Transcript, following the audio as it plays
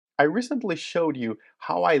I recently showed you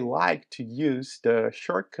how I like to use the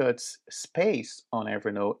shortcuts space on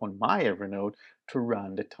Evernote, on my Evernote, to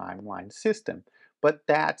run the timeline system. But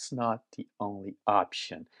that's not the only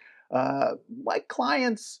option. My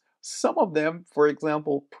clients, some of them, for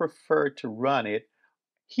example, prefer to run it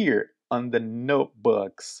here on the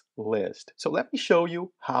notebooks list. So let me show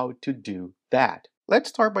you how to do that. Let's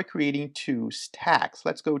start by creating two stacks.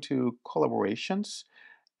 Let's go to collaborations,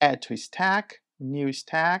 add to stack, new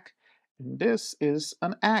stack, and this is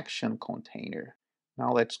an action container.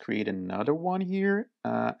 Now let's create another one here,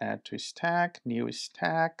 add to stack, new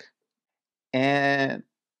stack, and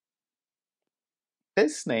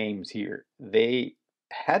these names here, they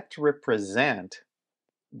had to represent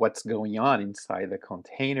what's going on inside the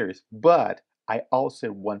containers, but I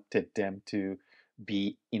also wanted them to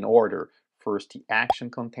be in order. First the action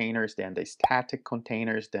containers, then the static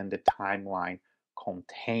containers, then the timeline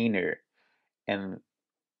container. And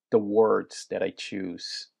the words that I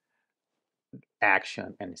choose,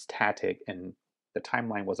 action and static, and the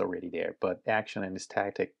timeline was already there, but action and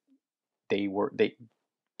static, they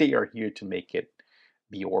are here to make it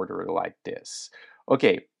be ordered like this.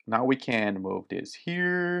 Okay, now we can move this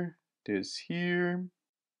here, this here.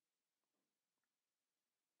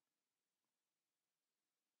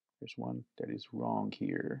 There's one that is wrong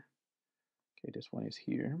here. Okay, this one is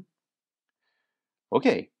here.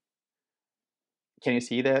 Okay, can you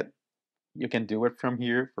see that? You can do it from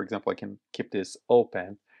here. For example, I can keep this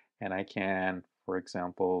open and I can, for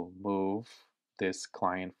example, move this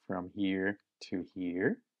client from here to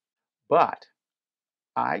here. But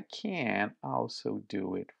I can also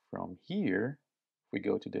do it from here. If we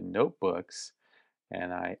go to the notebooks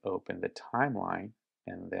and I open the timeline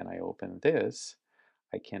and then I open this,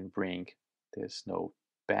 I can bring this note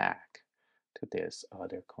back to this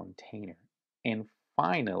other container. And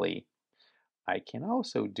finally, I can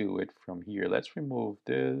also do it from here. Let's remove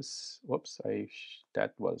this. Whoops,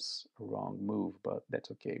 that was a wrong move, but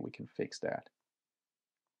that's okay. We can fix that.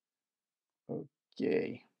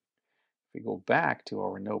 Okay. If we go back to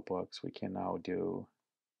our notebooks, we can now do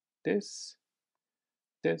this,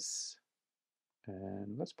 this,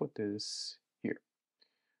 and let's put this here.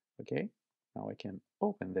 Okay. Now I can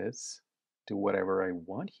open this, do whatever I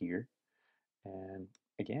want here. And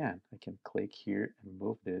again, I can click here and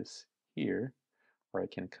move this here, or I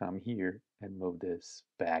can come here and move this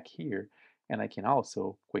back here. And I can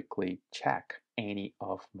also quickly check any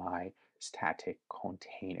of my static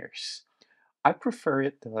containers. I prefer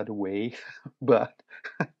it the other way, but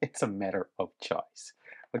it's a matter of choice.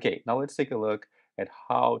 Okay, now let's take a look at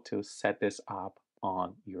how to set this up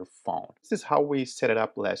on your phone. This is how we set it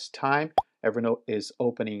up last time. Evernote is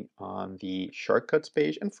opening on the shortcuts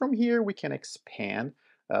page, and from here we can expand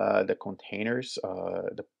the containers,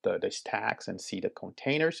 the stacks, and see the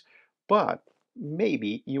containers. But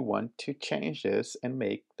maybe you want to change this and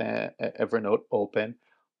make the Evernote open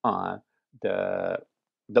on the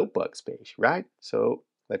notebooks page, right? So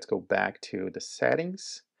let's go back to the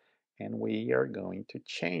settings and we are going to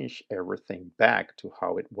change everything back to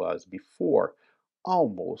how it was before,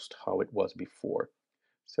 almost how it was before.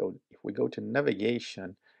 So if we go to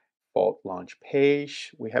navigation, default launch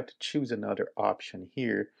page, we have to choose another option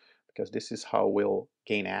here because this is how we'll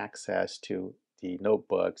gain access to the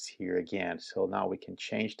notebooks here again. So now we can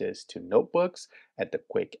change this to notebooks at the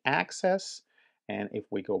quick access. And if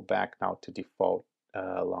we go back now to default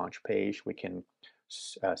launch page, we can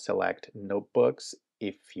select notebooks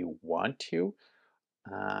if you want to.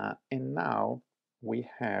 And now we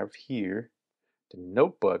have here the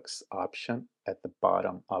notebooks option at the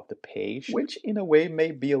bottom of the page, which in a way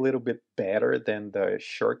may be a little bit better than the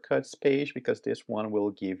shortcuts page because this one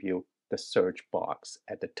will give you the search box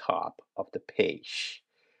at the top of the page.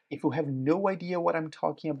 If you have no idea what I'm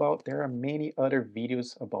talking about, there are many other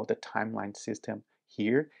videos about the timeline system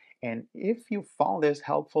here. And if you found this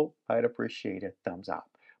helpful, I'd appreciate a thumbs up.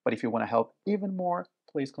 But if you want to help even more,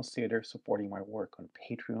 please consider supporting my work on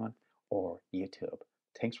Patreon or YouTube.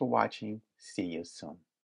 Thanks for watching. See you soon.